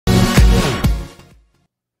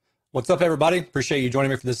What's up, everybody? Appreciate you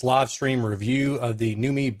joining me for this live stream review of the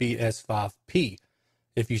Neumi BS5P.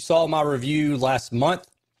 If you saw my review last month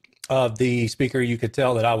of the speaker, you could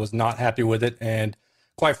tell that I was not happy with it, and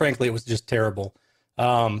quite frankly, it was just terrible.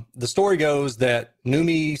 The story goes that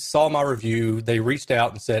Neumi saw my review, they reached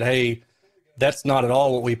out and said, hey, that's not at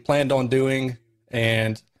all what we planned on doing,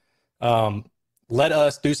 and let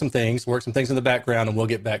us do some things, work some things in the background, and we'll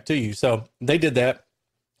get back to you. So they did that.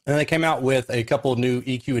 And they came out with a couple of new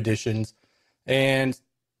EQ additions, and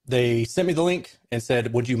they sent me the link and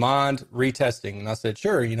said, would you mind retesting? And I said,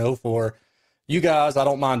 sure, for you guys, I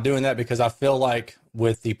don't mind doing that because I feel like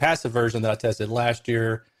with the passive version that I tested last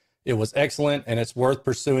year, it was excellent, and it's worth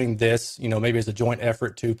pursuing this, maybe as a joint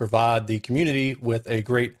effort to provide the community with a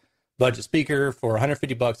great budget speaker for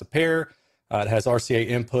 $150 a pair. It has RCA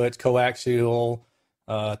inputs, coaxial,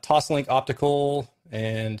 toslink optical,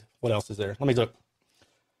 and what else is there? Let me look.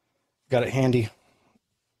 Got it handy.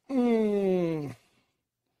 Bluetooth.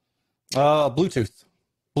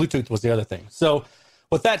 Bluetooth was the other thing. So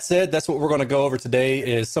with that said, that's what we're going to go over today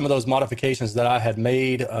is some of those modifications that I had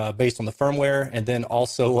made based on the firmware, and then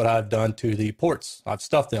also what I've done to the ports. I've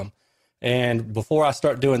stuffed them. And before I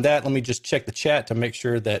start doing that, let me just check the chat to make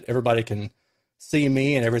sure that everybody can see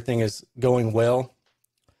me and everything is going well.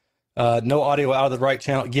 No audio out of the right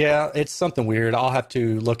channel. Yeah, it's something weird. I'll have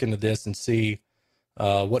to look into this and see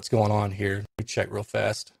what's going on here. Let me check real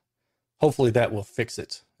fast. Hopefully that will fix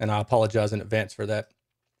it, and I apologize in advance for that.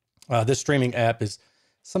 This streaming app is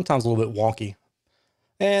sometimes a little bit wonky,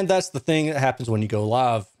 and that's the thing that happens when you go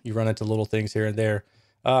live. You run into little things here and there,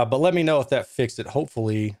 but let me know if that fixed it.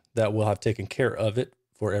 Hopefully that will have taken care of it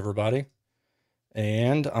for everybody,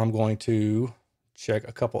 and I'm going to check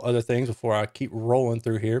a couple other things before I keep rolling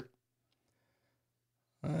through here.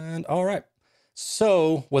 And all right.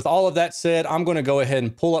 So with all of that said, I'm going to go ahead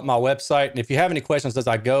and pull up my website. And if you have any questions as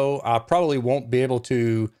I go, I probably won't be able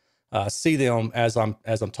to see them as I'm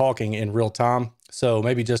talking in real time. So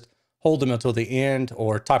maybe just hold them until the end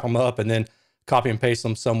or type them up and then copy and paste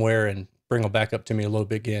them somewhere and bring them back up to me a little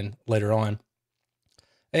bit again later on.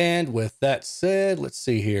 And with that said, let's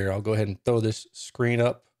see here. I'll go ahead and throw this screen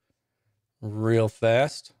up real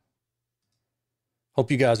fast. Hope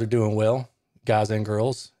you guys are doing well, guys and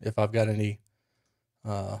girls. If I've got any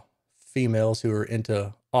females who are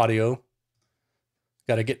into audio,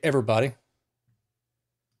 got to get everybody.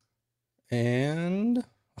 And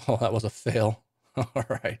oh, that was a fail. All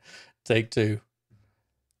right, take two.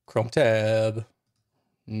 Chrome tab,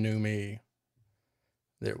 Neumi.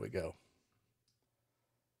 There we go.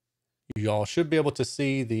 You all should be able to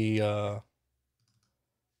see the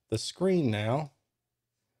screen now.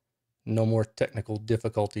 No more technical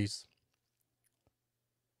difficulties.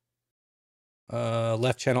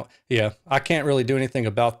 Left channel. Yeah, I can't really do anything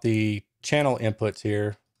about the channel inputs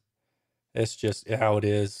here. It's just how it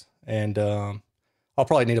is. And I'll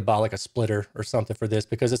probably need to buy like a splitter or something for this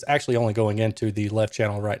because it's actually only going into the left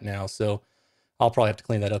channel right now. So I'll probably have to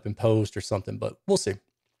clean that up in post or something, but we'll see.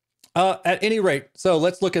 At any rate, so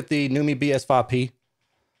let's look at the Neumi BS5P.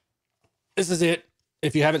 This is it.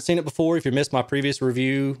 If you haven't seen it before, if you missed my previous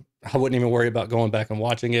review, I wouldn't even worry about going back and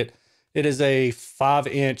watching it. It is a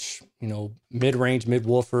 5-inch, mid-range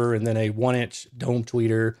mid-woofer, and then a 1-inch dome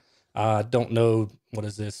tweeter. Don't know, what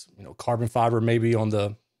is this? Carbon fiber maybe on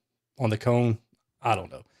the cone. I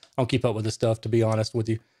don't know. I don't keep up with this stuff, to be honest with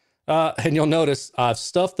you. And you'll notice I've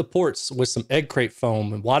stuffed the ports with some egg crate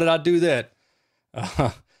foam. And why did I do that?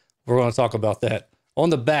 We're going to talk about that. On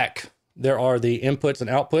the back, there are the inputs and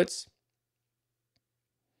outputs.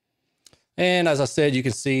 And as I said, you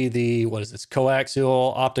can see the, what is this,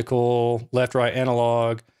 coaxial, optical, left-right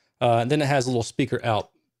analog, and then it has a little speaker out.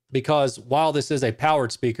 Because while this is a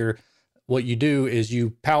powered speaker, what you do is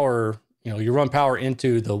you power, you run power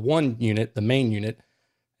into the one unit, the main unit,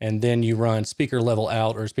 and then you run speaker level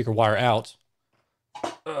out or speaker wire out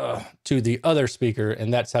to the other speaker,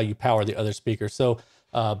 and that's how you power the other speaker. So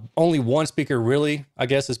only one speaker really, I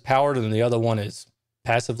guess, is powered, and the other one is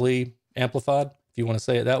passively amplified, if you want to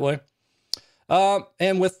say it that way.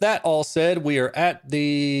 And with that all said, we are at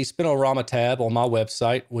the Spinorama tab on my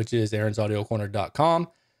website, which is aaronsaudiocorner.com.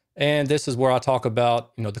 And this is where I talk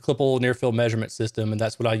about, the clippable near field measurement system. And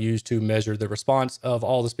that's what I use to measure the response of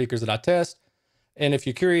all the speakers that I test. And if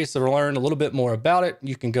you're curious to learn a little bit more about it,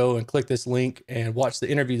 you can go and click this link and watch the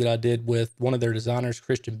interview that I did with one of their designers,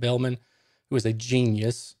 Christian Bellman, who is a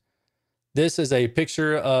genius. This is a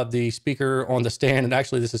picture of the speaker on the stand, and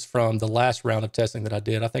actually this is from the last round of testing that I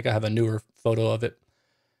did. I think I have a newer photo of it.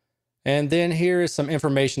 And then here is some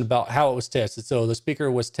information about how it was tested. So the speaker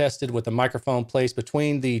was tested with a microphone placed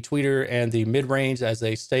between the tweeter and the mid-range as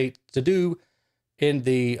a state to do in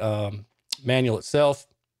the manual itself.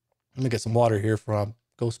 Let me get some water here from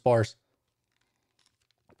Go Sparse.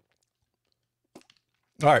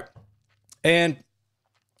 All right. And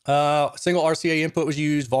single RCA input was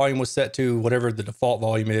used. Volume was set to whatever the default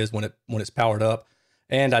volume is when it's powered up.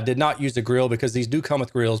 And I did not use the grill because these do come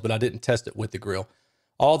with grills, but I didn't test it with the grill.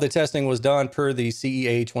 All the testing was done per the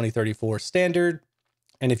CEA 2034 standard.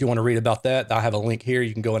 And if you want to read about that, I have a link here.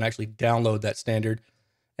 You can go and actually download that standard.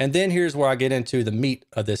 And then here's where I get into the meat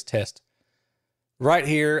of this test. Right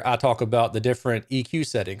here, I talk about the different EQ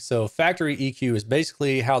settings. So factory EQ is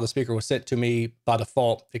basically how the speaker was sent to me by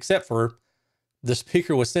default, except for the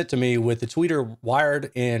speaker was sent to me with the tweeter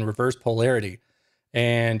wired in reverse polarity.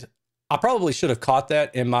 And I probably should have caught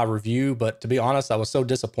that in my review, but to be honest, I was so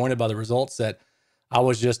disappointed by the results that I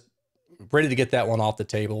was just ready to get that one off the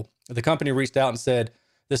table. The company reached out and said,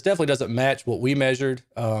 this definitely doesn't match what we measured.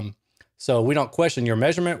 So we don't question your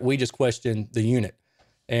measurement. We just question the unit.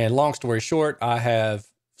 And long story short, I have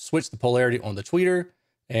switched the polarity on the tweeter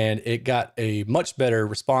and it got a much better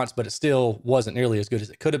response, but it still wasn't nearly as good as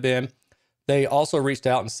it could have been. They also reached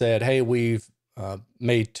out and said, hey, we've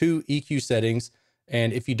made 2 EQ settings.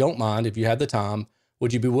 And if you don't mind, if you have the time,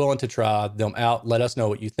 would you be willing to try them out? Let us know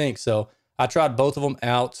what you think. So I tried both of them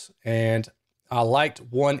out and I liked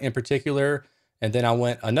one in particular. And then I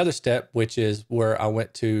went another step, which is where I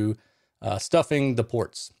went to stuffing the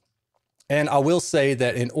ports. And I will say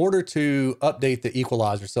that in order to update the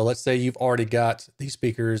equalizer, so let's say you've already got these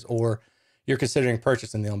speakers or you're considering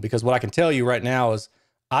purchasing them, because what I can tell you right now is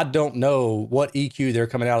I don't know what EQ they're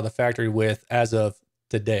coming out of the factory with as of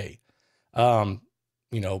today.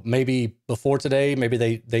 You know, maybe before today,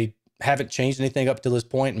 maybe they haven't changed anything up to this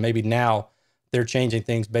point, and maybe now they're changing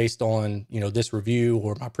things based on, you know, this review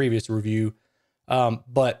or my previous review.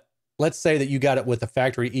 But let's say that you got it with the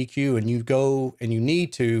factory EQ and you go and you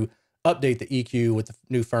need to update the EQ with the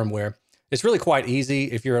new firmware. It's really quite easy.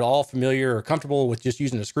 If you're at all familiar or comfortable with just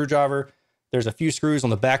using a screwdriver, there's a few screws on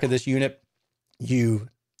the back of this unit. You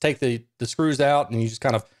take the screws out and you just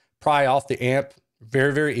kind of pry off the amp.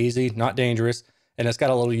 Very, very easy, not dangerous. And it's got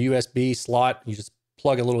a little USB slot. You just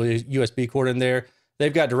plug a little USB cord in there.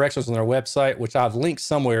 They've got directions on their website, which I've linked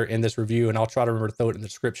somewhere in this review, and I'll try to remember to throw it in the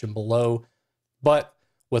description below. But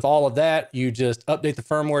with all of that, you just update the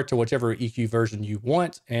firmware to whichever EQ version you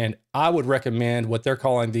want. And I would recommend what they're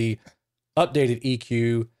calling the updated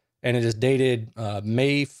EQ, and it is dated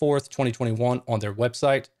May 4th, 2021 on their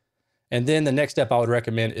website. And then the next step I would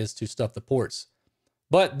recommend is to stuff the ports.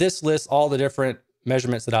 But this lists all the different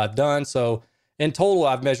measurements that I've done. So in total,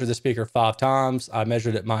 I've measured the speaker 5 times. I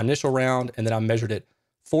measured it my initial round, and then I measured it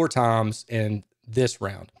 4 times in this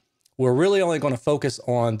round. We're really only going to focus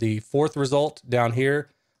on the 4th result down here,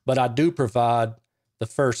 but I do provide the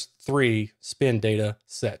first 3 spin data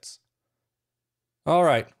sets. All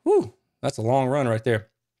right. Whew, that's a long run right there.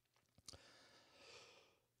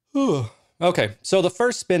 Whew. Okay, so the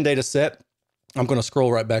first spin data set, I'm going to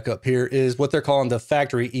scroll right back up here, is what they're calling the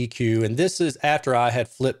factory EQ. And this is after I had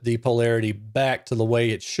flipped the polarity back to the way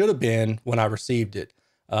it should have been when I received it.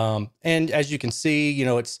 And as you can see, you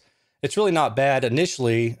know, it's really not bad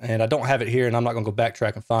initially, and I don't have it here, and I'm not going to go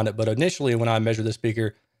backtrack and find it, but initially when I measured the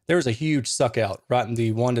speaker, there was a huge suck out right in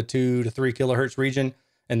the 1 to 2 to 3 kilohertz region,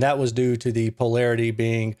 and that was due to the polarity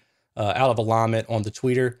being out of alignment on the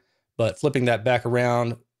tweeter. But flipping that back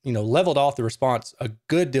around, you know, leveled off the response a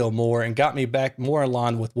good deal more and got me back more in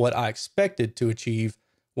line with what I expected to achieve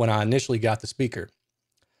when I initially got the speaker.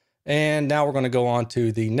 And now we're going to go on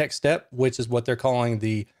to the next step, which is what they're calling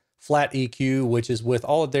the flat EQ, which is with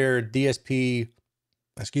all of their disabled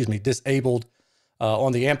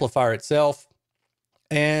on the amplifier itself.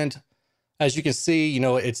 And as you can see, you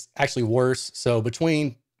know, it's actually worse. So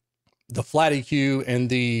between the flat EQ and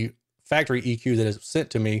the factory EQ that is sent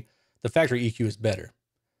to me, the factory EQ is better.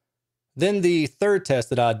 Then the third test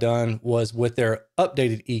that I'd done was with their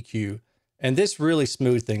updated EQ, and this really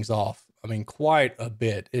smoothed things off. I mean, quite a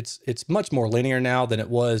bit. It's much more linear now than it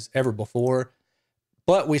was ever before,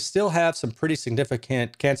 but we still have some pretty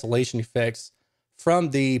significant cancellation effects from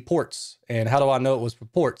the ports. And how do I know it was for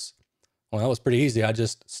ports? Well, that was pretty easy. I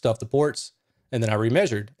just stuffed the ports and then I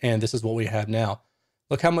remeasured, and this is what we have now.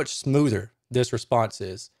 Look how much smoother this response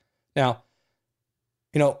is. Now,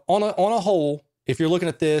 you know, on a whole, if you're looking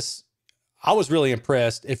at this, I was really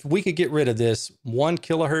impressed. If we could get rid of this 1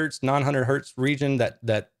 kilohertz, 900 hertz region,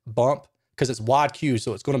 that bump, because it's wide Q,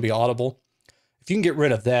 so it's going to be audible. If you can get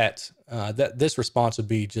rid of that, this response would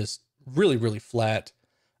be just really, really flat.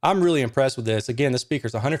 I'm really impressed with this. Again, the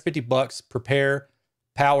speaker's $150 per pair,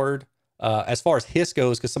 powered. As far as hiss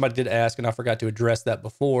goes, because somebody did ask, and I forgot to address that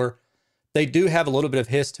before, they do have a little bit of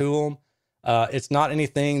hiss to them. It's not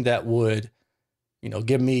anything that would,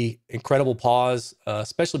 give me incredible pause,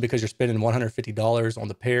 especially because you're spending $150 on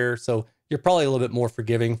the pair. So you're probably a little bit more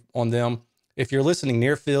forgiving on them. If you're listening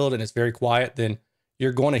near field and it's very quiet, then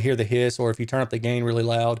you're going to hear the hiss, or if you turn up the gain really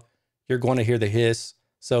loud, you're going to hear the hiss.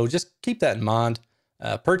 So just keep that in mind.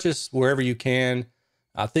 Purchase wherever you can.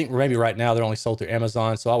 I think maybe right now they're only sold through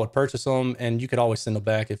Amazon, so I would purchase them, and you could always send them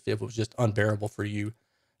back if it was just unbearable for you.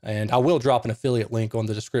 And I will drop an affiliate link on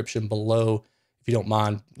the description below if you don't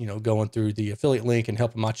mind, going through the affiliate link and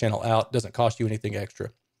helping my channel out. It doesn't cost you anything extra.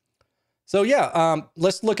 So yeah,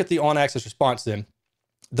 let's look at the on-axis response then.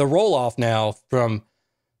 The roll-off now from,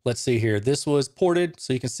 let's see here, this was ported,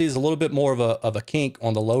 so you can see there's a little bit more of a kink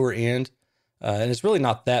on the lower end, and it's really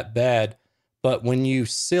not that bad, but when you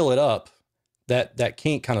seal it up, that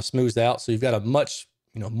kink kind of smooths out, so you've got a much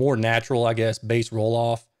more natural, I guess, bass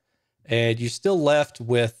roll-off, and you're still left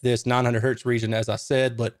with this 900 hertz region, as I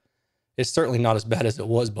said, but it's certainly not as bad as it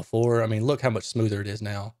was before. I mean, look how much smoother it is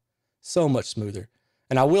now. So much smoother.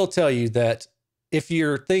 And I will tell you that if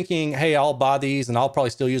you're thinking, hey, I'll buy these and I'll probably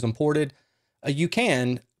still use them ported, you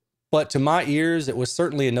can, but to my ears, it was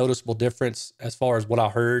certainly a noticeable difference as far as what I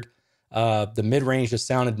heard. The mid-range just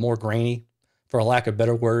sounded more grainy, for a lack of a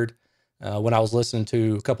better word, when I was listening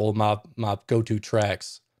to a couple of my go-to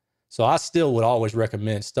tracks. So I still would always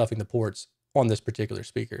recommend stuffing the ports on this particular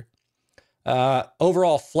speaker.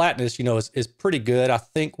 Overall flatness, is pretty good. I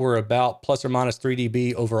think we're about plus or minus 3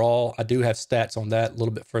 dB overall. I do have stats on that a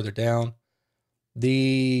little bit further down.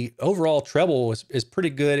 The overall treble is pretty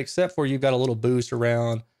good, except for you've got a little boost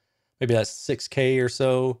around, maybe that's 6K or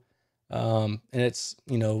so. And it's,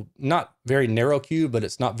 not very narrow Q, but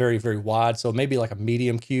it's not very, very wide. So maybe like a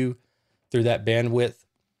medium Q through that bandwidth.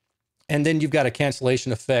 And then you've got a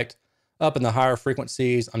cancellation effect up in the higher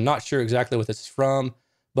frequencies. I'm not sure exactly what this is from,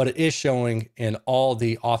 but it is showing in all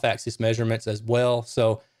the off-axis measurements as well.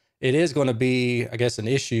 So it is going to be, I guess, an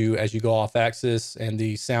issue as you go off-axis and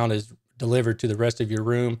the sound is delivered to the rest of your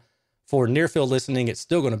room. For near-field listening, it's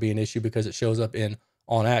still going to be an issue because it shows up in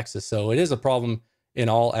on-axis. So it is a problem in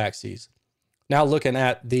all axes. Now looking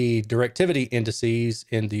at the directivity indices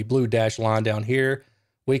in the blue dashed line down here,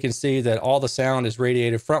 we can see that all the sound is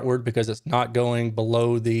radiated frontward because it's not going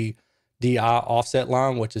below the DI offset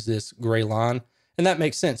line, which is this gray line. And that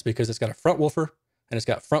makes sense because it's got a front woofer and it's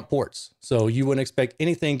got front ports. So you wouldn't expect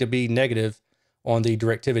anything to be negative on the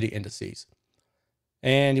directivity indices.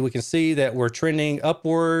 And we can see that we're trending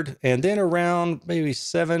upward, and then around maybe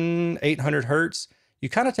 800 hertz, you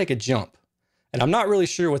kind of take a jump. And I'm not really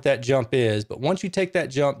sure what that jump is, but once you take that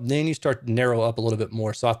jump, then you start to narrow up a little bit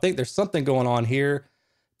more. So I think there's something going on here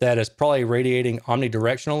that is probably radiating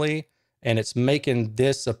omnidirectionally, and it's making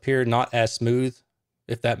this appear not as smooth,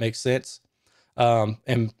 if that makes sense.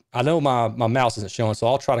 And I know my mouse isn't showing, so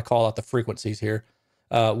I'll try to call out the frequencies here.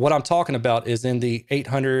 What I'm talking about is in the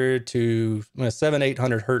 800 to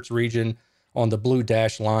 800 hertz region on the blue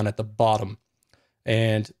dash line at the bottom.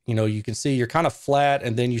 And, you can see you're kind of flat,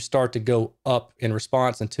 and then you start to go up in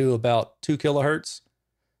response into about 2 kilohertz.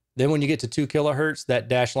 Then when you get to 2 kilohertz, that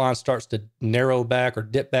dash line starts to narrow back or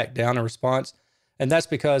dip back down in response. And that's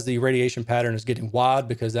because the radiation pattern is getting wide,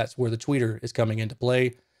 because that's where the tweeter is coming into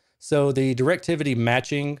play. So the directivity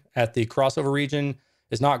matching at the crossover region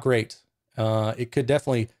is not great. It could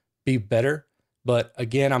definitely be better. But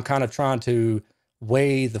again, I'm kind of trying to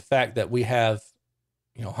weigh the fact that we have,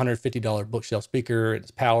 $150 bookshelf speaker, and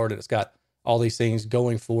it's powered, and it's got all these things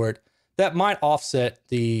going for it. That might offset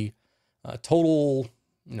the total,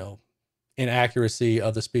 inaccuracy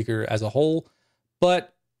of the speaker as a whole.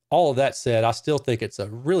 But all of that said, I still think it's a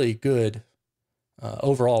really good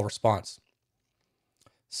overall response.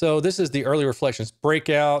 So this is the early reflections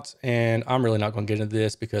breakout, and I'm really not going to get into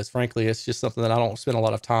this because frankly, it's just something that I don't spend a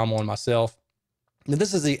lot of time on myself. And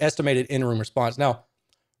this is the estimated in-room response. Now,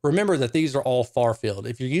 remember that these are all far field.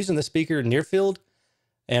 If you're using the speaker near field,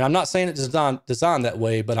 and I'm not saying it's designed that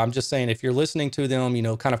way, but I'm just saying if you're listening to them,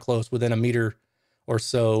 kind of close within a meter or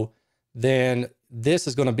so, then this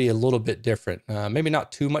is going to be a little bit different. Maybe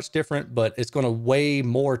not too much different, but it's going to weigh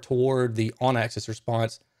more toward the on-axis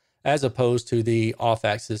response as opposed to the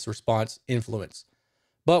off-axis response influence.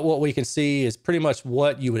 But what we can see is pretty much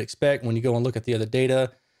what you would expect when you go and look at the other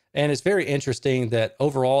data. And it's very interesting that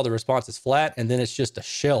overall the response is flat, and then it's just a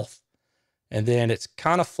shelf. And then it's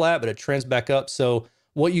kind of flat, but it trends back up. So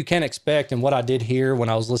what you can expect, and what I did here when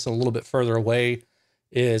I was listening a little bit further away,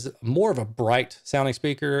 is more of a bright sounding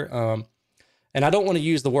speaker. And I don't want to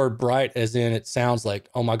use the word bright as in it sounds like,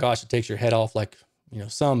 oh my gosh, it takes your head off like,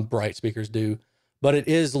 some bright speakers do. But it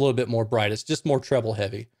is a little bit more bright. It's just more treble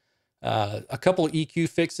heavy. A couple EQ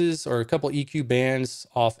fixes or a couple EQ bands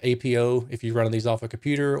off APO if you're running these off a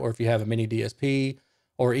computer, or if you have a mini DSP,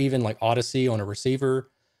 or even like Odyssey on a receiver,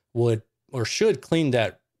 would or should clean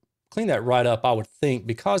that right up, I would think,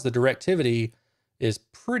 because the directivity is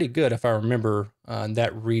pretty good if I remember in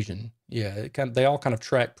that region. Yeah, they all kind of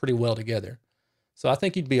track pretty well together. So I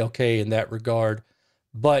think you'd be okay in that regard,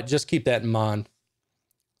 but just keep that in mind.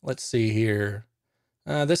 Let's see here.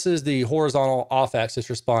 This is the horizontal off-axis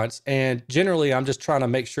response, and generally I'm just trying to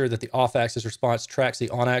make sure that the off-axis response tracks the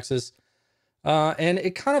on-axis, and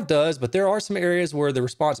it kind of does, but there are some areas where the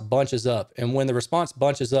response bunches up, and when the response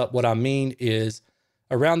bunches up, what I mean is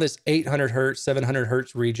around this 800 hertz, 700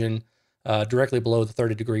 hertz region, directly below the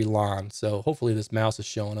 30-degree line. So hopefully this mouse is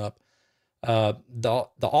showing up. All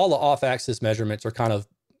the off-axis measurements are kind of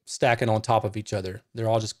stacking on top of each other. They're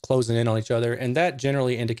all just closing in on each other, and that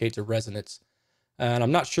generally indicates a resonance. And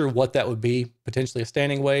I'm not sure what that would be, potentially a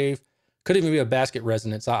standing wave. Could even be a basket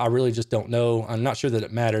resonance. I really just don't know. I'm not sure that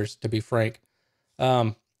it matters, to be frank.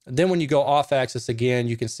 Then when you go off axis again,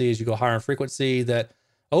 you can see as you go higher in frequency that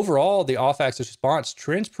overall the off axis response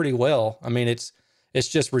trends pretty well. I mean, it's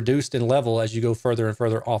just reduced in level as you go further and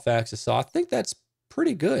further off axis. So I think that's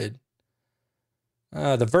pretty good.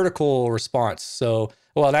 The vertical response. So,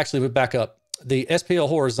 well, actually, we back up. The SPL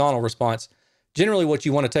horizontal response. Generally, what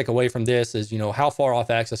you want to take away from this is, how far off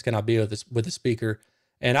axis can I be with the speaker?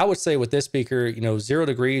 And I would say with this speaker, 0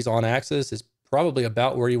 degrees on axis is probably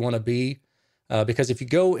about where you want to be. Because if you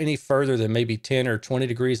go any further than maybe 10 or 20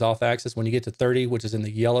 degrees off axis, when you get to 30, which is in the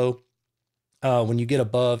yellow, when you get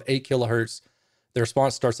above 8 kilohertz, the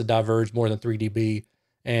response starts to diverge more than 3 dB.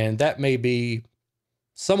 And that may be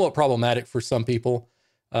somewhat problematic for some people.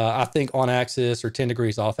 I think on axis or 10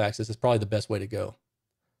 degrees off axis is probably the best way to go.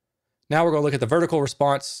 Now we're going to look at the vertical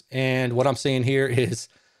response. And what I'm seeing here is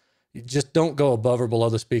just don't go above or below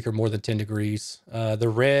the speaker more than 10 degrees. The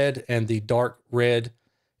red and the dark red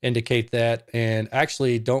indicate that. And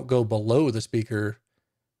actually don't go below the speaker.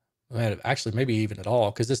 Actually, maybe even at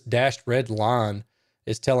all, because this dashed red line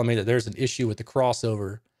is telling me that there's an issue with the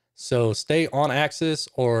crossover. So stay on axis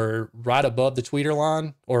or right above the tweeter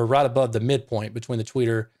line, or right above the midpoint between the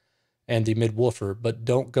tweeter and the mid woofer, but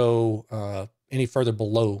don't go any further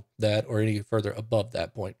below that or any further above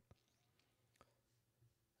that point.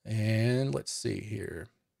 And let's see here.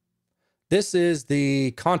 This is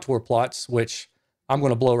the contour plots, which I'm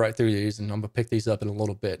going to blow right through these, and I'm going to pick these up in a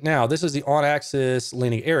little bit. Now, this is the on-axis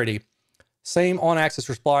linearity. Same on-axis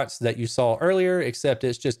response that you saw earlier, except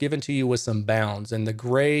it's just given to you with some bounds. And the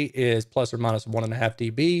gray is plus or minus 1.5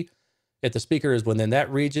 dB. If the speaker is within that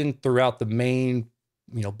region throughout the main,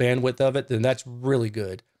 bandwidth of it, then that's really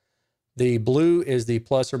good. The blue is the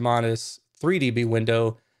plus or minus 3 dB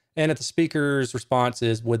window. And if the speaker's response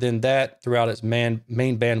is within that throughout its main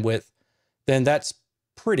bandwidth, then that's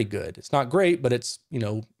pretty good. It's not great, but it's,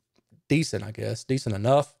 decent, I guess, decent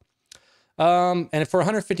enough. And for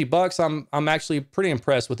 $150, I'm actually pretty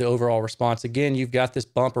impressed with the overall response. Again, you've got this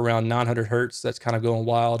bump around 900 hertz that's kind of going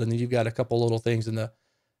wild, and then you've got a couple little things in the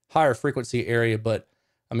higher frequency area. But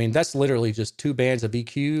I mean, that's literally just 2 bands of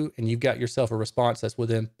EQ, and you've got yourself a response that's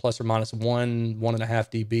within plus or minus 1.5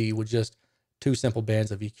 dB with just 2 simple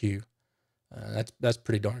bands of EQ. That's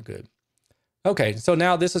pretty darn good. Okay, so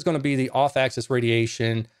now this is going to be the off-axis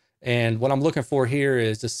radiation, and what I'm looking for here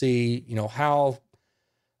is to see, how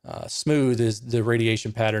smooth is the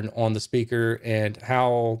radiation pattern on the speaker, and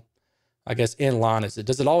how, I guess, in line is it?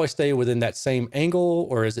 Does it always stay within that same angle,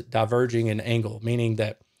 or is it diverging in angle? Meaning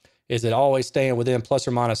that, is it always staying within plus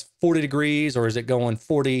or minus 40 degrees, or is it going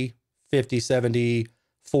 40, 50, 70,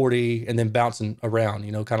 40, and then bouncing around,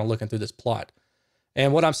 kind of looking through this plot?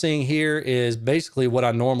 And what I'm seeing here is basically what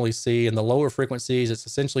I normally see in the lower frequencies. It's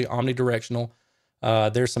essentially omnidirectional.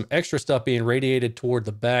 There's some extra stuff being radiated toward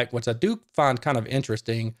the back, which I do find kind of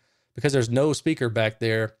interesting because there's no speaker back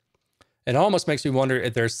there. It almost makes me wonder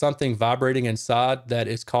if there's something vibrating inside that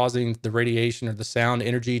is causing the radiation or the sound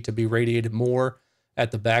energy to be radiated more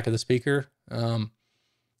at the back of the speaker.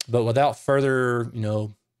 But without further,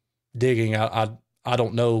 digging, I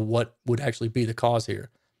don't know what would actually be the cause here.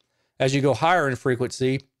 As you go higher in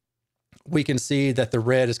frequency, we can see that the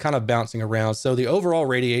red is kind of bouncing around. So the overall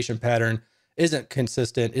radiation pattern isn't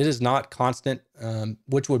consistent. It is not constant,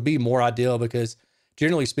 which would be more ideal because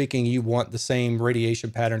generally speaking, you want the same radiation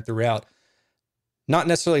pattern throughout. Not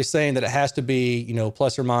necessarily saying that it has to be,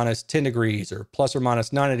 plus or minus 10 degrees or plus or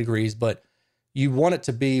minus 90 degrees, but you want it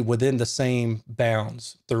to be within the same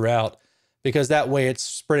bounds throughout, because that way it's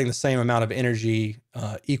spreading the same amount of energy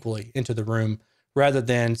equally into the room, rather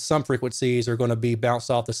than some frequencies are going to be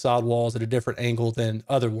bounced off the side walls at a different angle than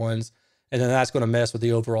other ones. And then that's going to mess with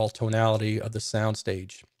the overall tonality of the sound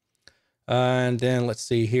stage. And then let's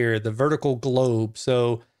see here, the vertical globe.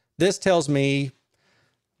 So this tells me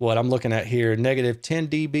what I'm looking at here, negative 10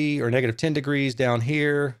 dB or negative 10 degrees down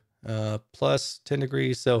here, plus 10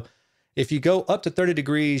 degrees. So if you go up to 30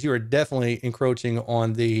 degrees, you are definitely encroaching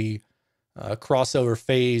on the crossover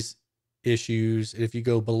phase issues. If you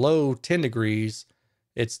go below 10 degrees,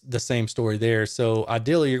 it's the same story there. So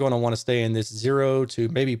ideally, you're going to want to stay in this 0 to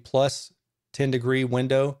maybe plus 10 degree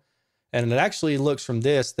window. And it actually looks from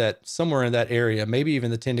this that somewhere in that area, maybe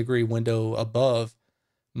even the 10 degree window above,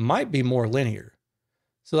 might be more linear.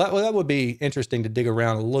 So that would be interesting to dig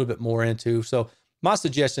around a little bit more into. So my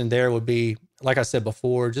suggestion there would be, like I said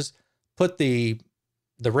before, just put the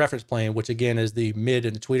reference plane, which again is the mid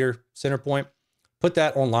and the tweeter center point, put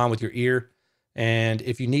that on line with your ear. And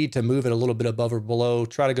if you need to move it a little bit above or below,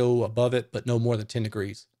 try to go above it, but no more than 10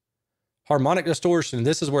 degrees. Harmonic distortion,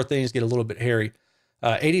 this is where things get a little bit hairy.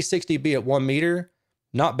 86 dB at 1 meter,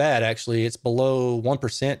 not bad actually. It's below 1%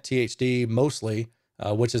 THD mostly,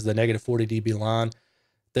 which is the negative 40 dB line.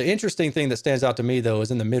 The interesting thing that stands out to me though is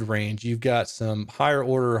in the mid-range, you've got some higher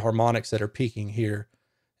order harmonics that are peaking here.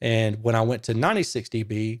 And when I went to 96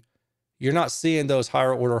 dB, you're not seeing those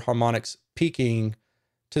higher order harmonics peaking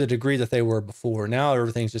to the degree that they were before. Now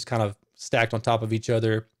everything's just kind of stacked on top of each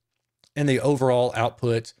other, and the overall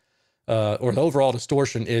output or the overall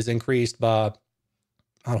distortion is increased by,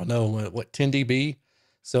 I don't know, what, 10 dB?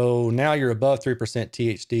 So now you're above 3%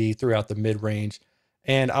 THD throughout the mid-range.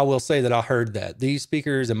 And I will say that I heard that. These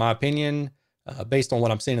speakers, in my opinion, based on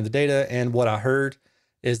what I'm seeing in the data and what I heard,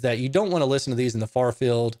 is that you don't want to listen to these in the far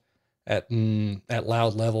field at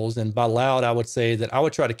loud levels. And by loud, I would say that I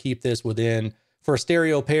would try to keep this within, for a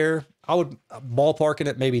stereo pair, I would ballpark it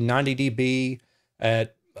at maybe 90 dB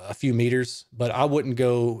at a few meters, but I wouldn't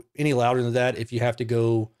go any louder than that if you have to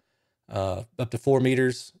go up to 4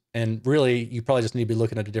 meters. And really, you probably just need to be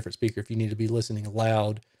looking at a different speaker if you need to be listening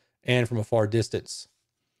loud and from a far distance.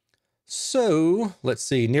 So let's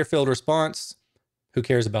see, near field response. Who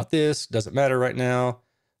cares about this? Doesn't matter right now.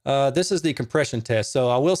 This is the compression test. So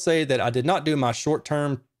I will say that I did not do my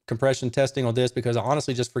short-term compression testing on this because I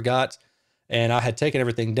honestly just forgot, and I had taken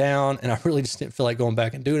everything down and I really just didn't feel like going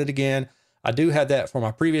back and doing it again. I do have that for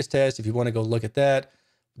my previous test if you want to go look at that.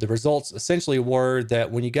 The results essentially were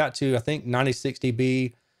that when you got to, I think, 96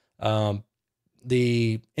 dB,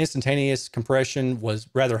 the instantaneous compression was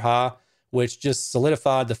rather high, which just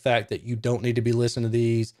solidified the fact that you don't need to be listening to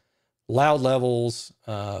these loud levels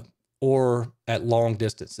or at long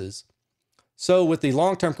distances. So with the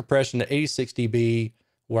long-term compression at 86 dB,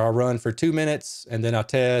 where I run for 2 minutes and then I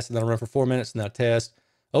test, and then I run for 4 minutes and then I test,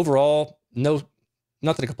 overall, nothing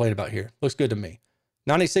to complain about here. Looks good to me.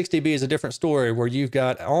 96 dB is a different story where you've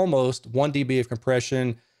got almost 1 dB of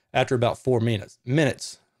compression after about 4 minutes.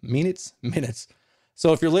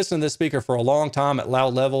 So if you're listening to this speaker for a long time at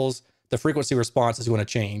loud levels, the frequency response is going to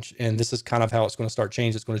change. And this is kind of how it's going to start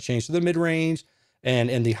changing. It's going to change to the mid-range and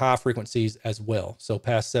in the high frequencies as well. So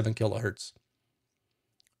past 7 kilohertz.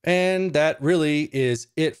 And that really is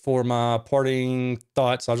it for my parting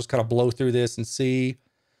thoughts. I'll just kind of blow through this and see.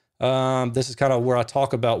 This is kind of where I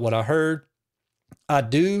talk about what I heard. I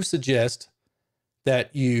do suggest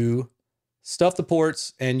that you stuff the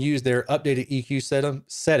ports and use their updated EQ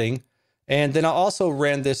setting. And then I also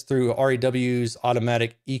ran this through REW's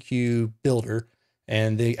automatic EQ builder.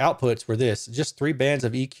 And the outputs were this, just 3 bands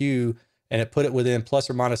of EQ, and it put it within plus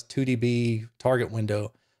or minus 2 dB target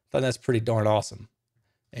window. I thought that's pretty darn awesome.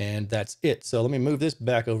 And that's it. So let me move this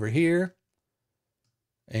back over here.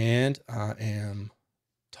 And I am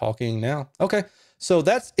talking now. Okay. So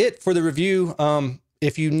that's it for the review.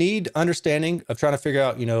 If you need understanding of trying to figure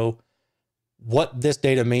out, what this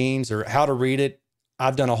data means or how to read it,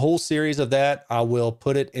 I've done a whole series of that. I will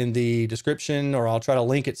put it in the description, or I'll try to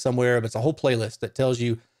link it somewhere, but it's a whole playlist that tells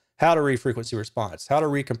you how to read frequency response, how to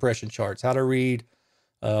read compression charts, how to read,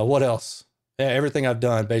 what else? Yeah, everything I've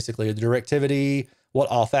done, basically, the directivity,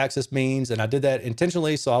 what off axis means. And I did that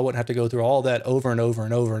intentionally so I wouldn't have to go through all that over and over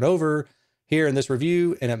and over and over here in this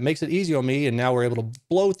review. And it makes it easy on me. And now we're able to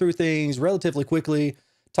blow through things relatively quickly,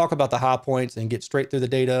 talk about the high points and get straight through the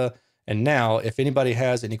data. And now if anybody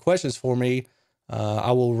has any questions for me,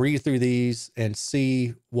 I will read through these and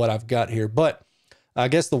see what I've got here. But I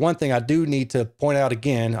guess the one thing I do need to point out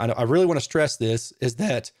again, I really want to stress this, is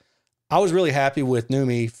that I was really happy with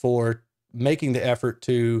Neumi for making the effort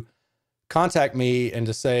to contact me and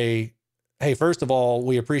to say, hey, first of all,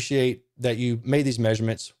 we appreciate that you made these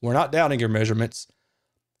measurements. We're not doubting your measurements,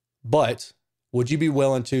 but would you be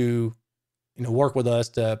willing to, work with us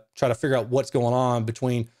to try to figure out what's going on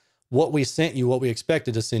between what we sent you, what we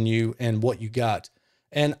expected to send you, and what you got.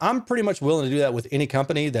 And I'm pretty much willing to do that with any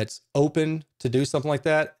company that's open to do something like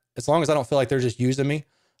that, as long as I don't feel like they're just using me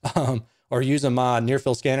or using my near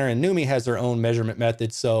field scanner. And Neumi has their own measurement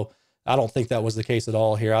method, so I don't think that was the case at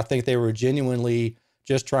all here. I think they were genuinely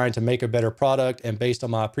just trying to make a better product, and based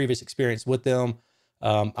on my previous experience with them,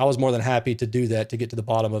 I was more than happy to do that to get to the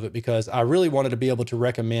bottom of it, because I really wanted to be able to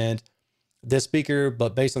recommend this speaker,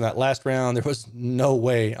 but based on that last round, there was no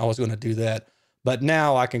way I was going to do that. But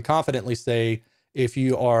now I can confidently say, if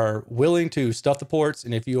you are willing to stuff the ports,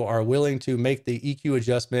 and if you are willing to make the EQ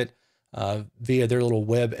adjustment via their little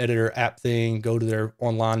web editor app thing, go to their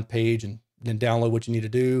online page and then download what you need to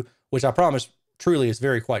do, which I promise truly is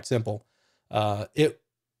very quite simple. I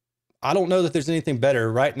don't know that there's anything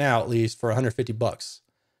better right now, at least for 150 bucks.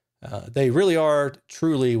 They really are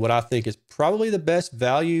truly what I think is probably the best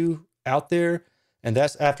value out there. And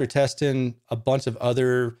that's after testing a bunch of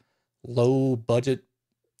other low budget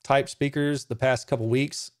type speakers the past couple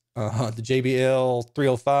weeks. The JBL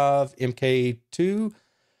 305 MK2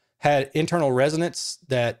 had internal resonance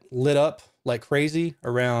that lit up like crazy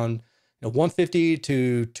around 150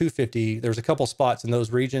 to 250. There's a couple spots in those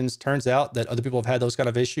regions. Turns out that other people have had those kind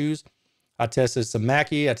of issues. I tested some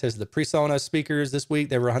Mackie. I tested the Presona speakers this week.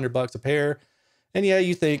 They were $100 a pair. And yeah,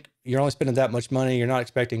 you think you're only spending that much money, you're not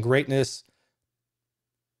expecting greatness.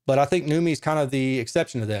 But I think Neumi is kind of the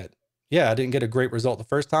exception to that. Yeah, I didn't get a great result the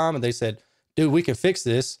first time, and they said, dude, we can fix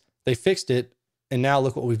this. They fixed it, and now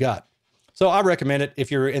look what we've got. So I recommend it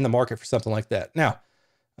if you're in the market for something like that. Now,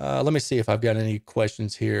 let me see if I've got any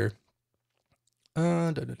questions here.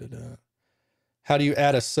 How do you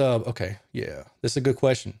add a sub? Okay, yeah, this is a good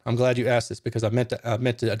question. I'm glad you asked this, because I meant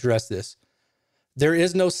to address this. There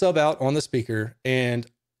is no sub out on the speaker, and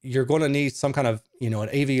you're going to need some kind of, an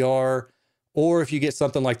AVR, or if you get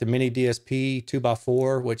something like the Mini DSP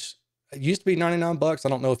 2x4, which used to be 99 bucks. I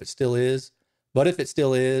don't know if it still is, but if it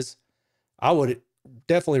still is, I would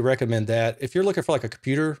definitely recommend that. If you're looking for like a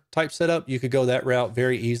computer type setup, you could go that route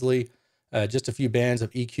very easily. Just a few bands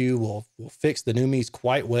of EQ will fix the Neumis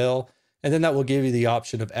quite well. And then that will give you the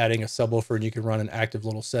option of adding a subwoofer, and you can run an active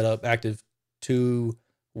little setup, active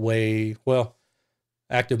two-way,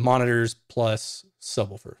 active monitors plus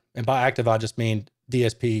subwoofer. And by active, I just mean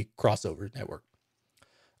DSP crossover network.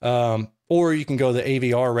 Or you can go the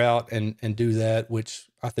AVR route and do that, which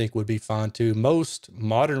I think would be fine too. Most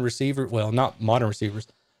modern receiver, well, not modern receivers,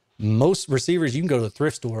 most receivers, you can go to the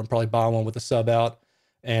thrift store and probably buy one with a sub out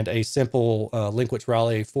and a simple Linkwitz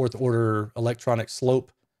Raleigh fourth order electronic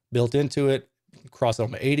slope built into it. Cross it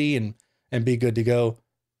on to 80 and be good to go.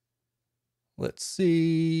 Let's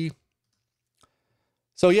see.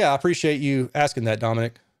 So yeah, I appreciate you asking that,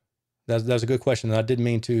 Dominic. That was a good question, and I did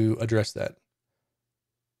mean to address that.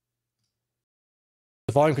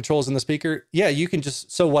 The volume controls in the speaker. Yeah, you can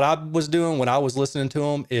just, so what I was doing when I was listening to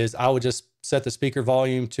them is I would just set the speaker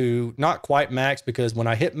volume to not quite max, because when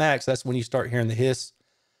I hit max, that's when you start hearing the hiss.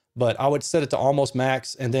 But I would set it to almost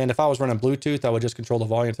max. And then if I was running Bluetooth, I would just control the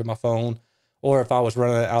volume through my phone. Or if I was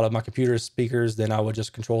running it out of my computer speakers, then I would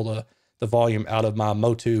just control the volume out of my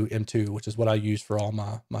Motu M2, which is what I use for all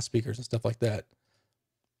my speakers and stuff like that.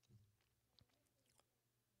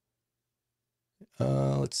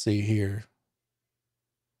 Let's see here.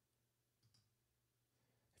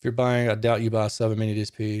 If you're buying, I doubt you buy a sub Mini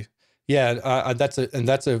DSP. Yeah, that's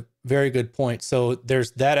a very good point. So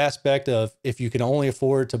there's that aspect of, if you can only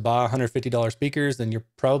afford to buy $150 speakers, then you're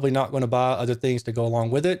probably not going to buy other things to go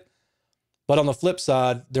along with it. But on the flip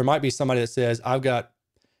side, there might be somebody that says, I've got,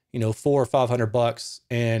 $400 or $500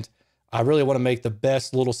 and I really want to make the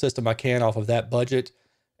best little system I can off of that budget.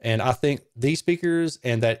 And I think these speakers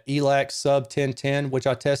and that ELAC sub 1010, which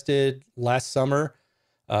I tested last summer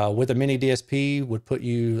with a Mini DSP, would put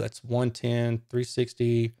you, that's 110,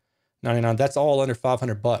 360, 99. That's all under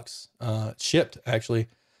 $500 shipped, actually.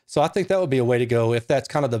 So I think that would be a way to go if that's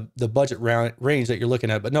kind of the budget range that you're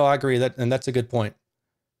looking at. But no, I agree that, and that's a good point.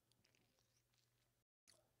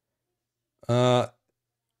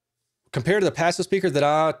 Compared to the passive speaker that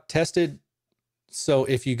I tested, so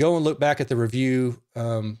if you go and look back at the review,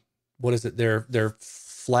 what is it? They're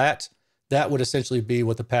flat. That would essentially be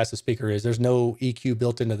what the passive speaker is. There's no EQ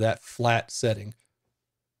built into that flat setting.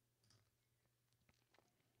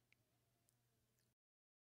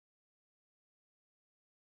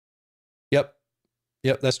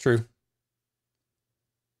 Yep, that's true.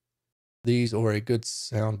 These are a good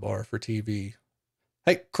sound bar for TV.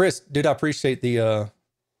 Hey, Chris, dude, I appreciate the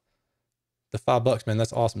 $5, man.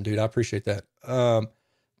 That's awesome, dude. I appreciate that.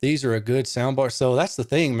 These are a good sound bar. So that's the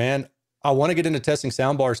thing, man. I want to get into testing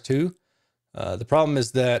sound bars too. The problem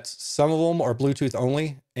is that some of them are Bluetooth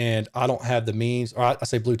only, and I don't have the means, or I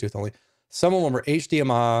say Bluetooth only. Some of them are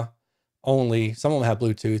HDMI only. Some of them have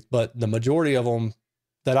Bluetooth, but the majority of them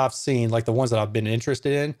that I've seen, like the ones that I've been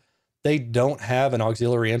interested in, they don't have an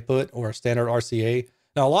auxiliary input or a standard RCA.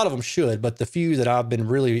 Now, a lot of them should, but the few that I've been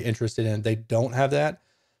really interested in, they don't have that.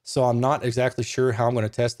 So I'm not exactly sure how I'm going to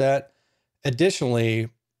test that. Additionally,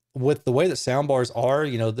 with the way that soundbars are,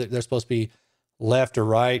 you know, they're supposed to be left or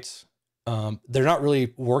right. They're not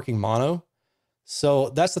really working mono. So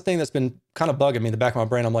that's the thing that's been kind of bugging me in the back of my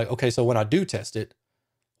brain. I'm like, okay, so when I do test it,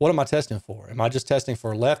 what am I testing for? Am I just testing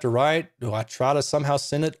for left or right? Do I try to somehow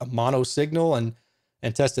send it a mono signal and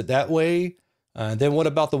test it that way? Then what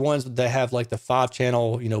about the ones that have like the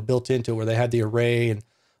 5-channel, you know, built into it, where they have the array and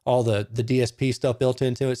all the DSP stuff built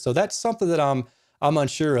into it? So that's something that I'm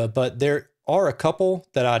unsure of, but there are a couple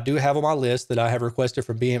that I do have on my list that I have requested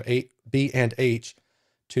from B&H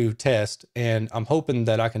to test, and I'm hoping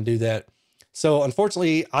that I can do that. So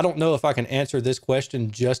unfortunately, I don't know if I can answer this question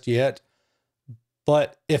just yet,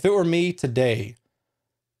 but if it were me today,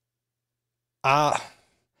 I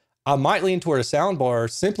might lean toward a soundbar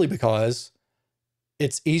simply because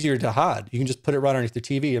it's easier to hide. You can just put it right underneath the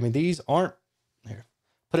TV. I mean, these aren't, here,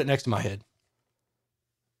 put it next to my head.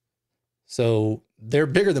 So they're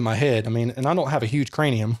bigger than my head. I mean, and I don't have a huge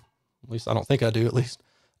cranium. At least I don't think I do, at least.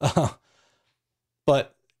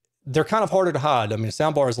 But they're kind of harder to hide. I mean, a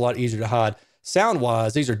soundbar is a lot easier to hide.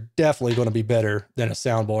 Sound-wise, these are definitely going to be better than a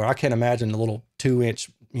soundbar. I can't imagine a little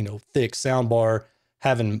 2-inch, you know, thick soundbar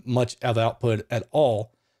having much of output at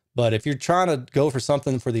all. But if you're trying to go for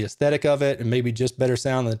something for the aesthetic of it and maybe just better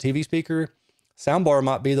sound than the TV speaker, soundbar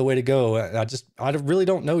might be the way to go. I really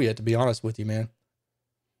don't know yet, to be honest with you, man.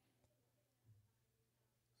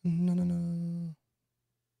 No.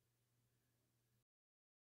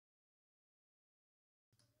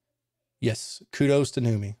 Yes, kudos to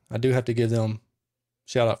Neumi. I do have to give them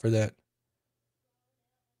shout out for that.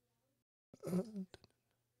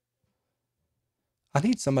 I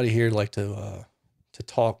need somebody here like to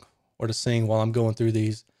talk or to sing while I'm going through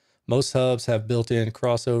these. Most hubs have built-in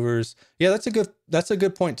crossovers. Yeah, that's a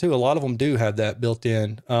good point too. A lot of them do have that built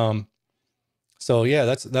in. So yeah,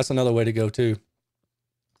 that's another way to go too.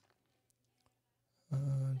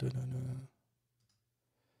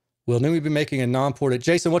 Will Neumi be making a non-ported?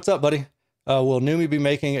 Jason, what's up, buddy? Will Neumi be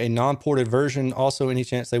making a non-ported version? Also, any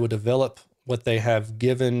chance they would develop what they have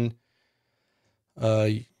given?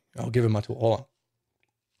 I'll give him my tool. Hold on.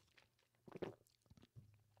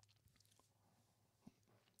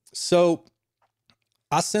 So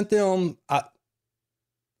I sent them, I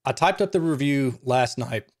typed up the review last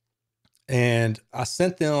night and I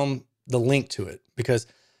sent them the link to it, because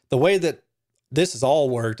the way that this has all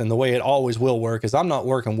worked and the way it always will work is I'm not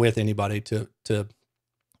working with anybody to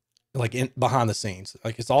like behind the scenes.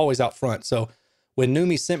 Like, it's always out front. So when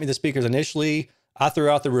Neumi sent me the speakers initially, I threw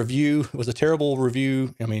out the review. It was a terrible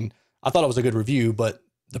review. I mean, I thought it was a good review, but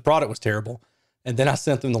the product was terrible. And then I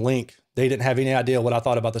sent them the link. They didn't have any idea what I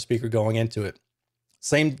thought about the speaker going into it.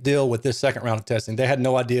 Same deal with this second round of testing. They had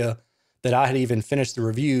no idea that I had even finished the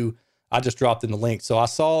review. I just dropped in the link. So I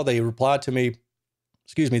saw they replied to me,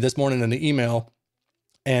 this morning in the email,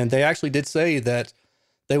 and they actually did say that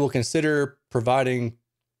they will consider providing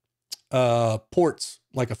ports,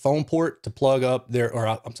 like a phone port to plug up their, or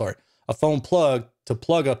I'm sorry, a phone plug to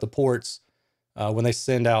plug up the ports when they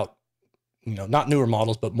send out, you know, not newer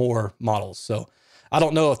models, but more models. So I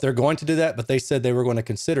don't know if they're going to do that, but they said they were going to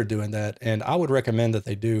consider doing that. And I would recommend that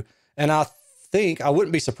they do. And I think I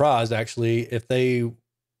wouldn't be surprised actually if they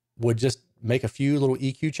would just make a few little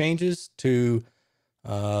EQ changes to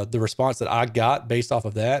the response that I got based off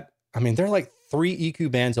of that. I mean, they're like 3 EQ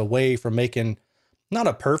bands away from making not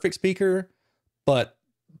a perfect speaker, but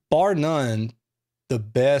bar none, the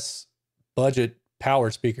best budget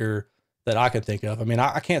powered speaker that I could think of. I mean,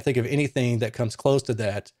 I can't think of anything that comes close to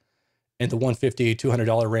that in the $150,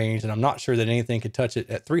 $200 range. And I'm not sure that anything could touch it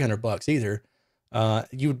at $300 either.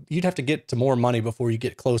 You'd have to get to more money before you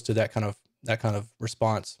get close to that kind of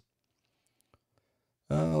response.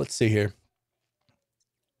 Let's see here.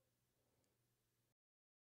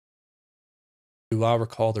 Do I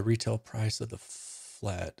recall the retail price of the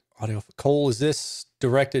flat audio? Cole, is this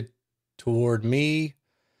directed toward me?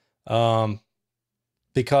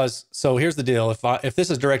 Because, so here's the deal. If this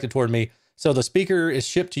is directed toward me, so the speaker is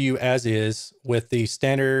shipped to you as is with the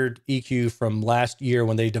standard EQ from last year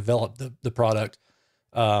when they developed the product.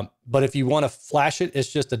 But if you want to flash it,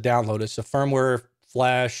 it's just a download. It's a firmware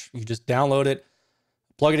flash. You just download it,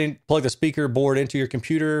 plug it in, plug the speaker board into your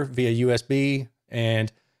computer via USB,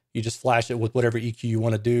 and you just flash it with whatever EQ you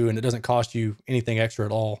want to do. And it doesn't cost you anything extra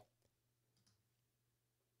at all.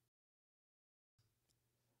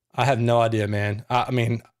 I have no idea, man. I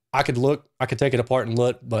mean, I could take it apart and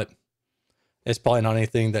look, but it's probably not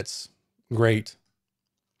anything that's great.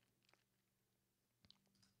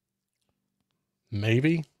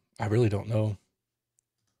 Maybe. I really don't know.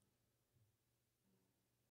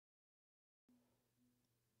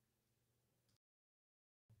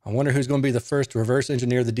 I wonder who's going to be the first to reverse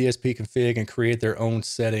engineer the DSP config and create their own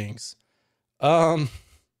settings. Um,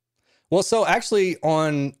 well, so actually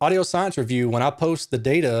on Audio Science Review, when I post the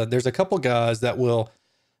data, there's a couple guys that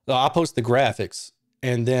I'll post the graphics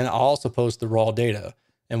and then I'll also post the raw data.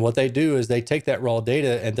 And what they do is they take that raw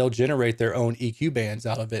data and they'll generate their own EQ bands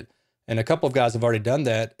out of it. And a couple of guys have already done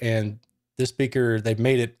that. And this speaker, they've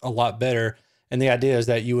made it a lot better. And the idea is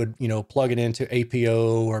that you would, plug it into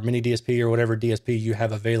APO or mini DSP or whatever DSP you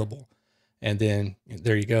have available. And then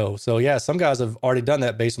there you go. So yeah, some guys have already done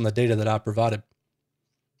that based on the data that I provided.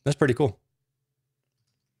 That's pretty cool.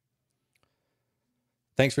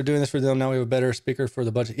 Thanks for doing this for them. Now we have a better speaker for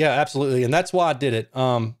the budget. Yeah, absolutely. And that's why I did it.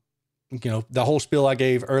 The whole spiel I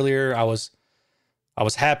gave earlier, I was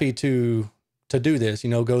happy to do this,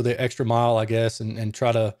 go the extra mile, I guess, and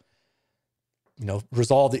try to,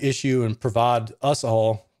 resolve the issue and provide us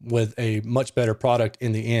all with a much better product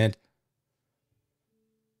in the end.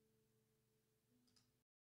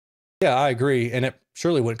 Yeah, I agree. And it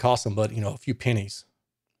surely wouldn't cost them, but a few pennies,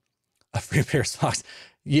 a free pair of socks.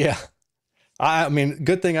 Yeah. I mean,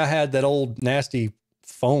 good thing I had that old nasty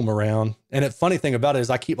foam around. And the funny thing about it is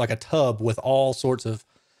I keep like a tub with all sorts of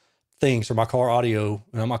things for my car audio,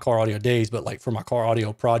 not my car audio days, but like for my car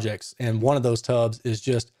audio projects. And one of those tubs is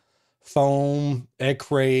just foam, egg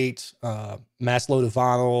crate, mass loaded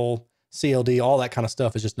vinyl, CLD, all that kind of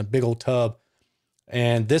stuff is just in a big old tub.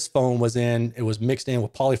 And this foam it was mixed in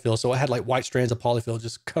with polyfill. So I had like white strands of polyfill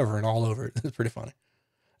just covering all over it. It's pretty funny.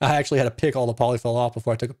 I actually had to pick all the polyfill off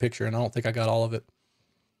before I took a picture, and I don't think I got all of it.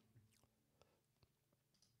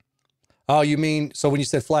 Oh, you mean, so when you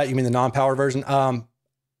said flat, you mean the non-power version?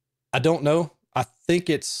 I don't know. I think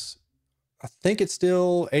it's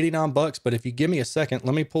still 89 bucks, but if you give me a second,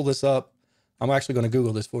 let me pull this up. I'm actually going to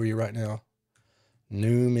Google this for you right now.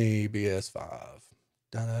 Neumi BS5.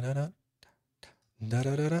 Da-da-da-da.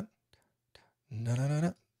 Da-da-da-da.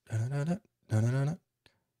 Da-da-da-da. Da-da-da-da. Da-da-da-da.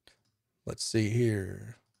 Let's see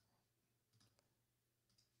here.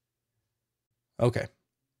 Okay.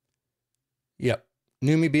 Yep.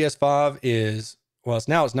 Neumi BS5 is, well, it's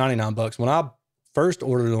 99 bucks. When I first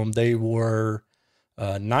ordered them, they were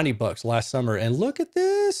 90 bucks last summer. And look at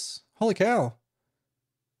this. Holy cow.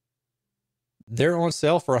 They're on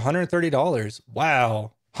sale for $130. Wow.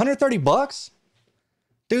 130 bucks?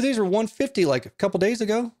 Dude, these were 150 like a couple days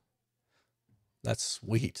ago. That's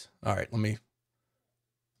sweet. All right, let me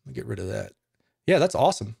get rid of that. Yeah, that's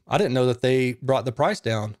awesome. I didn't know that they brought the price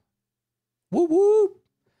down. Woo woo.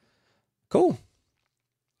 Cool.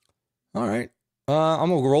 All right. I'm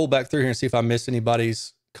going to roll back through here and see if I missed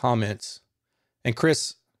anybody's comments. And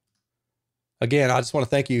Chris, again, I just want to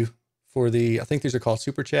thank you for I think these are called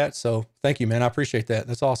super chats. So thank you, man. I appreciate that.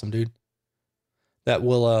 That's awesome, dude. That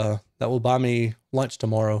will buy me lunch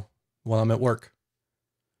tomorrow while I'm at work.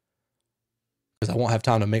 Because I won't have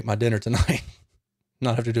time to make my dinner tonight.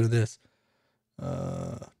 Not have to do this.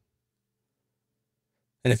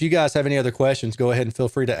 And if you guys have any other questions, go ahead and feel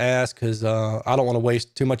free to ask, because I don't want to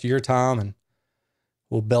waste too much of your time, and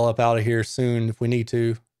we'll bail up out of here soon if we need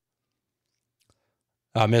to.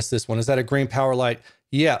 I missed this one. Is that a green power light?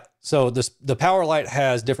 Yeah. So the power light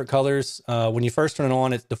has different colors. When you first turn it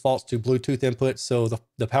on, it defaults to Bluetooth input. So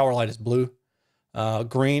the power light is blue.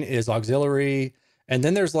 Green is auxiliary. And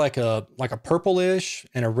then there's like a purplish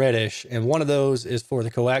and a reddish. And one of those is for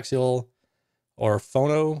the coaxial or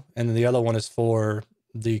phono. And then the other one is for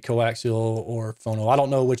the coaxial or phono. I don't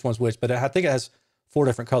know which one's which, but I think it has 4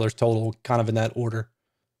 different colors total, kind of in that order.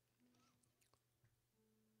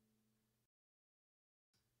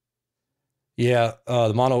 Yeah,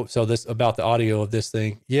 the mono. So this about the audio of this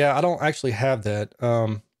thing. Yeah, I don't actually have that.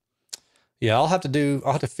 Yeah, I'll have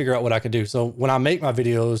to figure out what I can do. So when I make my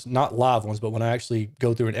videos, not live ones, but when I actually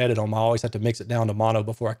go through and edit them, I always have to mix it down to mono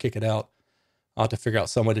before I kick it out. I'll have to figure out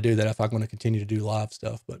some way to do that if I'm going to continue to do live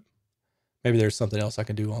stuff, but maybe there's something else I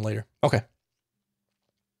can do on later. Okay.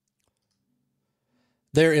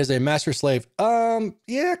 There is a master slave.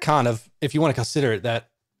 Yeah, kind of, if you want to consider it that.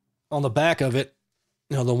 On the back of it,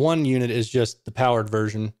 the one unit is just the powered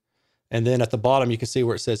version. And then at the bottom, you can see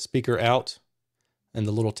where it says speaker out and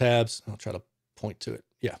the little tabs. I'll try to point to it.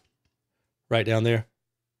 Yeah. Right down there.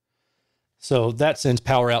 So that sends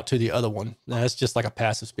power out to the other one. That's just like a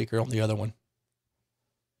passive speaker on the other one.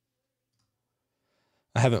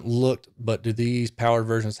 I haven't looked, but do these powered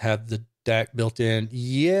versions have the DAC built in.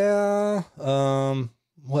 Yeah.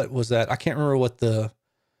 What was that? I can't remember what the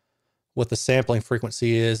sampling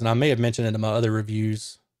frequency is, and I may have mentioned it in my other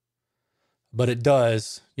reviews, but it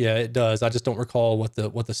does. Yeah, it does. I just don't recall what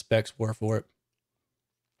the specs were for it.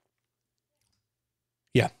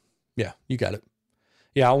 Yeah. Yeah, you got it.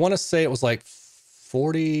 Yeah, I want to say it was like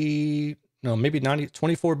 40, no, maybe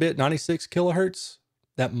 24-bit, 96 kilohertz.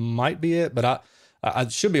 That might be it, but I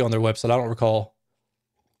should be on their website. I don't recall.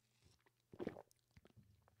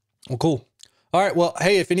 Well, cool. All right. Well,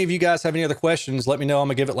 hey, if any of you guys have any other questions, let me know. I'm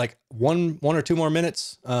gonna give it like one or two more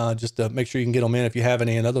minutes, just to make sure you can get them in if you have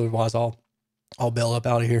any, and otherwise I'll bail up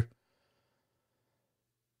out of here.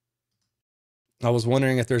 I was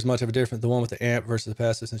wondering if there's much of a difference, the one with the amp versus the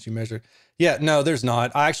passive, since you measured. Yeah, no, there's not.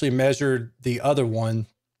 I actually measured the other one,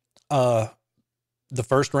 the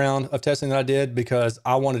first round of testing that I did, because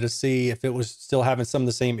I wanted to see if it was still having some of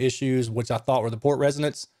the same issues, which I thought were the port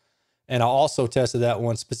resonance. And I also tested that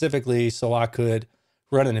one specifically so I could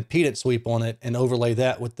run an impedance sweep on it and overlay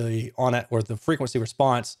that with the the frequency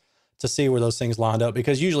response to see where those things lined up.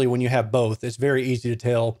 Because usually when you have both, it's very easy to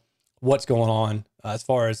tell what's going on as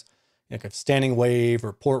far as like a standing wave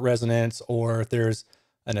or port resonance, or if there's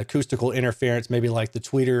an acoustical interference, maybe like the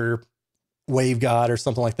tweeter waveguide or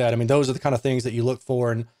something like that. I mean, those are the kind of things that you look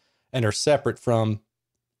for and are separate from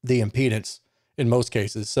the impedance in most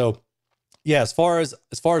cases. So yeah, as far as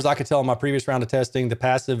I could tell in my previous round of testing, the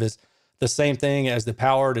passive is the same thing as the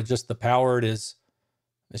powered. It's just got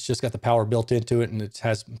the power built into it, and it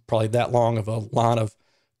has probably that long of a line of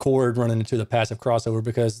cord running into the passive crossover,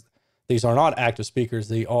 because these are not active speakers.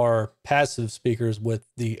 They are passive speakers with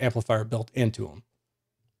the amplifier built into them.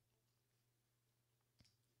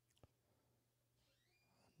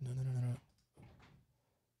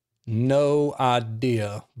 No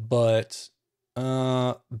idea, but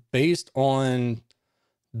based on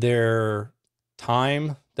their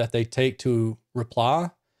time that they take to reply,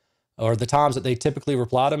 or the times that they typically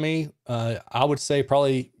reply to me, I would say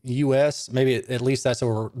probably US, maybe at least that's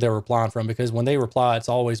where they're replying from, because when they reply, it's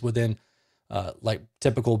always within like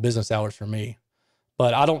typical business hours for me.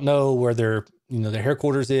 But I don't know where their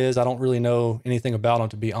headquarters is. I don't really know anything about them,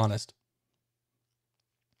 to be honest.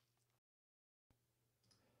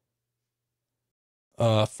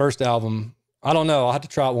 First album, I don't know. I'll have to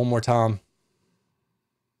try it one more time.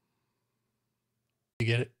 You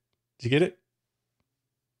get it? Did you get it?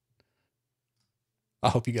 I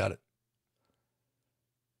hope you got it.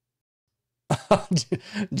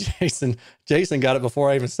 Jason got it before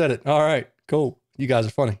I even said it. All right, cool. You guys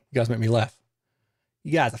are funny. You guys make me laugh.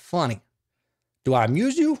 You guys are funny. Do I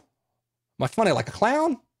amuse you? Am I funny like a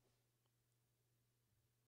clown?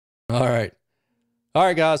 All right. All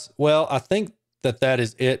right, guys. Well, I think that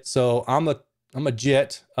is it. So I'm a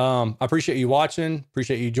jet. I appreciate you watching.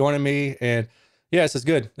 Appreciate you joining me. And yeah, this is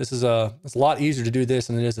good. It's a lot easier to do this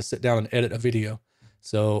than it is to sit down and edit a video.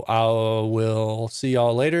 So I will see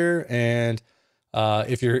y'all later. And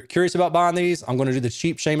if you're curious about buying these, I'm going to do the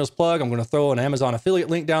cheap shameless plug. I'm going to throw an Amazon affiliate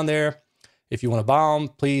link down there. If you want to buy them,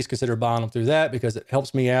 please consider buying them through that, because it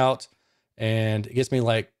helps me out and it gets me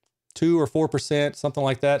like 2 or 4%, something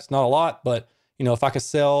like that. It's not a lot, but if I could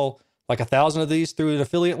sell like 1,000 of these through an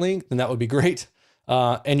affiliate link, then that would be great.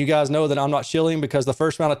 And you guys know that I'm not shilling, because the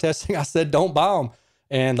first round of testing, I said, don't buy them.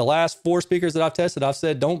 And the last 4 speakers that I've tested, I've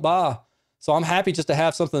said, don't buy. So I'm happy just to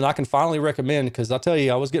have something that I can finally recommend, because I'll tell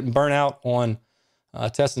you, I was getting burnt out on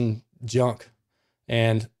testing junk.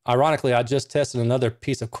 And ironically, I just tested another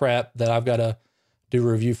piece of crap that I've got to do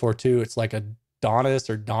a review for too. It's like a Donis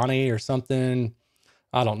or Donnie or something.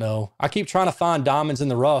 I don't know. I keep trying to find diamonds in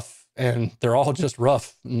the rough, and they're all just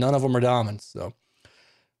rough. None of them are diamonds. So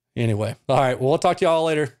anyway, all right. Well, we'll talk to y'all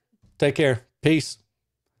later. Take care. Peace.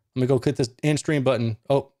 Let me go click this end stream button.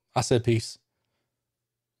 Oh, I said peace.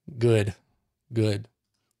 Good.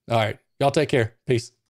 All right. Y'all take care. Peace.